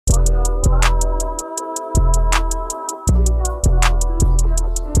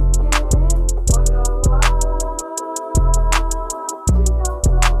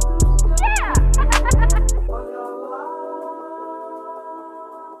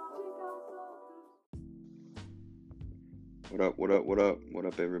What up, what up, what up, what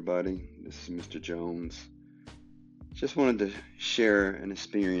up, everybody? This is Mr. Jones. Just wanted to share an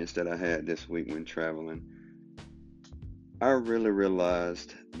experience that I had this week when traveling. I really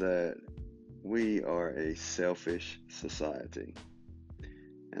realized that we are a selfish society.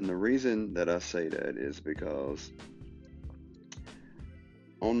 And the reason that I say that is because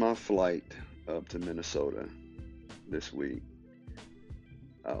on my flight up to Minnesota this week,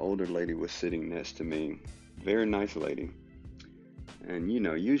 an older lady was sitting next to me, very nice lady. And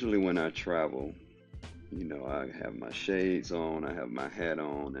usually when I travel, I have my shades on, I have my hat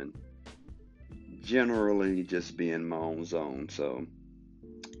on, and generally just be in my own zone. So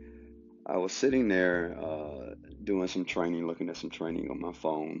I was sitting there doing some training, looking at some training on my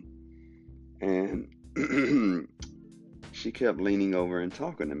phone, and she kept leaning over and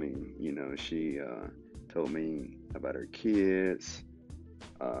talking to me. She told me about her kids.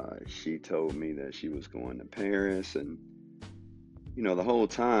 She told me that she was going to Paris, and the whole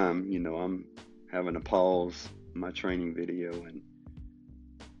time, I'm having to pause my training video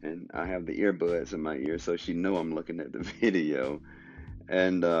and I have the earbuds in my ear, so she know I'm looking at the video.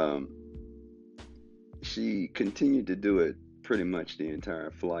 And she continued to do it pretty much the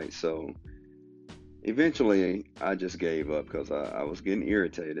entire flight. So eventually, I just gave up because I was getting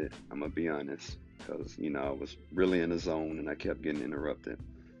irritated. I'm gonna be honest, because I was really in the zone and I kept getting interrupted.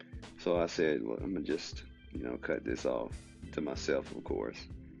 So I said, well, I'm gonna just cut this off to myself, of course.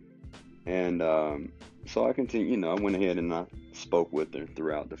 And so I continued. I went ahead and I spoke with her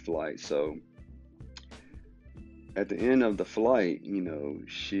throughout the flight. So at the end of the flight,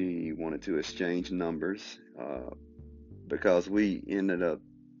 she wanted to exchange numbers because we ended up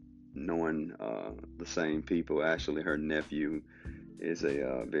knowing the same people. Actually, her nephew is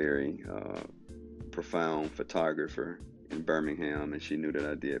a very profound photographer in Birmingham, and she knew that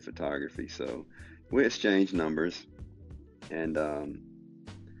I did photography. So we exchanged numbers. And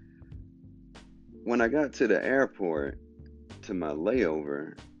when I got to the airport to my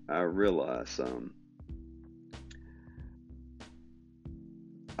layover, I realized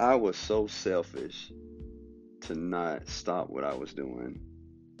I was so selfish to not stop what I was doing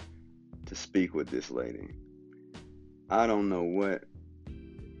to speak with this lady. I don't know what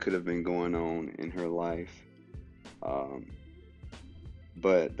could have been going on in her life, um,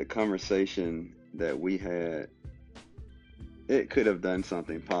 but the conversation that we had, it could have done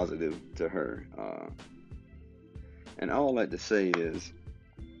something positive to her. And all that to say is,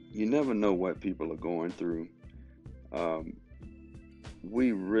 you never know what people are going through. Um,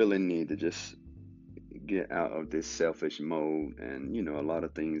 we really need to just get out of this selfish mode, and a lot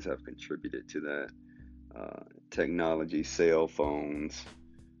of things have contributed to that. Technology, cell phones,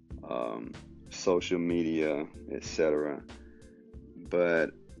 um, social media, etc.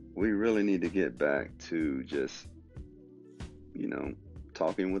 But we really need to get back to just, you know,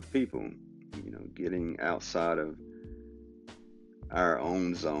 talking with people, getting outside of our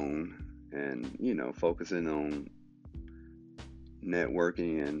own zone and, focusing on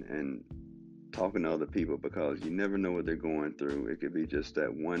networking and talking to other people because you never know what they're going through. It could be just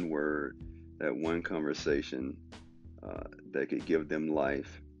that one word, that one conversation that could give them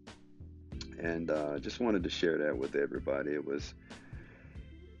life. And just wanted to share that with everybody. It was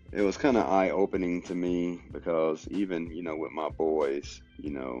kind of eye opening to me because even with my boys,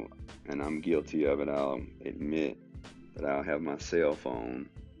 and I'm guilty of it. I'll admit that I'll have my cell phone,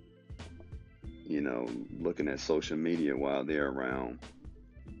 looking at social media while they're around,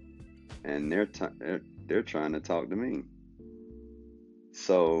 and they're trying to talk to me.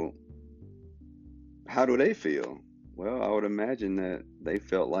 So how do they feel? Well, I would imagine that they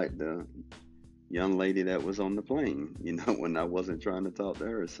felt like the young lady that was on the plane, when I wasn't trying to talk to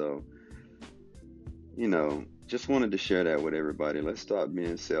her. So, just wanted to share that with everybody. Let's stop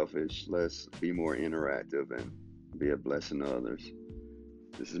being selfish. Let's be more interactive and be a blessing to others.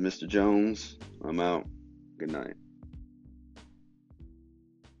 This is Mr. Jones. I'm out. Good night.